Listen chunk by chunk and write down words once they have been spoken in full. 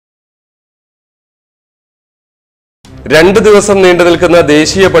2 ദിവസം നീണ്ടു നിൽക്കുന്ന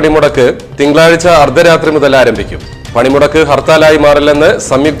ദേശീയ പണിമുടക്ക് തിങ്കളാഴ്ച അർദ്ധരാത്രി മുതൽ ആരംഭിക്കും. പണിമുടക്ക് ഹർത്താലായി മാറില്ലെന്ന്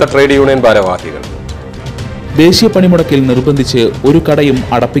സംയുക്ത ട്രേഡ് യൂണിയൻ ഭാരവാഹികൾ. ദേശീയ പണിമുടക്കിൽ നിർബന്ധിച്ച് ഒരു കടയും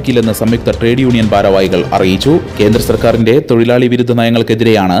അടപ്പിക്കില്ലെന്ന് സംയുക്ത ട്രേഡ് യൂണിയൻ ഭാരവാഹികൾ അറിയിച്ചു. കേന്ദ്ര സർക്കാരിന്റെ തൊഴിലാളി വിരുദ്ധ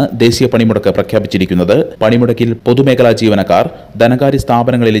നയങ്ങൾക്കെതിരെയാണ് ദേശീയ പണിമുടക്ക് പ്രഖ്യാപിച്ചിരിക്കുന്നത്. പണിമുടക്കിൽ പൊതുമേഖലാ ജീവനക്കാർ, ധനകാര്യ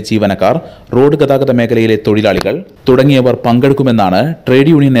സ്ഥാപനങ്ങളിലെ ജീവനക്കാർ, റോഡ് ഗതാഗത മേഖലയിലെ തൊഴിലാളികൾ തുടങ്ങിയവർ പങ്കെടുക്കുമെന്നാണ്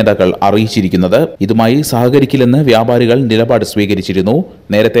ട്രേഡ് യൂണിയൻ നേതാക്കൾ അറിയിച്ചിരിക്കുന്നത്. ഇതുമായി സഹകരിക്കില്ലെന്ന് വ്യാപാരികൾ നിലപാട് സ്വീകരിച്ചിരുന്നു.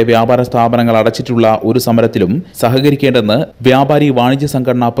 നേരത്തെ വ്യാപാര സ്ഥാപനങ്ങൾ അടച്ചിട്ടുള്ള ഒരു സമരത്തിലും സഹകരിക്കേണ്ടെന്ന് വ്യാപാരി വാണിജ്യ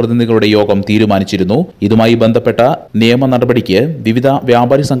സംഘടനാ പ്രതിനിധികളുടെ യോഗം തീരുമാനിച്ചിരുന്നു. ഇതുമായി ബന്ധപ്പെട്ട നിയമ നടപടിക്ക് വിവിധ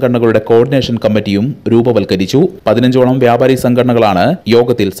വ്യാപാരി സംഘടനകളുടെ കോർഡിനേഷൻ കമ്മിറ്റിയും രൂപവൽക്കരിച്ചു. 15ഓളം വ്യാപാരി സംഘടനകളാണ്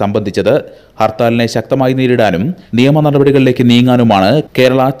യോഗത്തിൽ സംബന്ധിച്ചത്. ഹർത്താലിനെ ശക്തമായി നേരിടാനും നിയമ നടപടികളിലേക്ക് നീങ്ങാനുമാണ്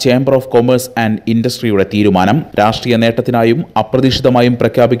Kerala chamber of commerce and ഇൻഡസ്ട്രിയുടെ തീരുമാനം. രാഷ്ട്രീയ നേട്ടത്തിനായും അപ്രതീക്ഷിതമായും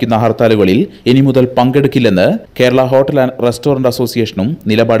പ്രഖ്യാപിക്കുന്ന ഹർത്താലുകളിൽ ഇനി മുതൽ പങ്കെടുക്കില്ലെന്ന് കേരള ഹോട്ടൽ ആൻഡ് റെസ്റ്റോറന്റ് അസോസിയേഷനും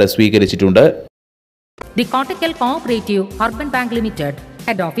നിലപാട് സ്വീകരിച്ചിട്ടുണ്ട്. The Kottakkal Cooperative Urban Bank Limited,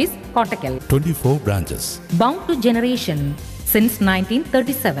 Head Office, Kottakkal. 24 branches. Bound to generation since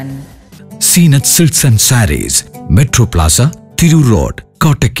 1937. Seenat Silks and Sarees, Metro Plaza, Thiru Road,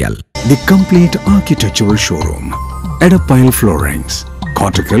 Kottakkal. The complete architectural showroom, Edapile Floorings,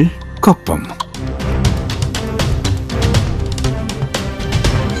 Kottakkal, Koppam.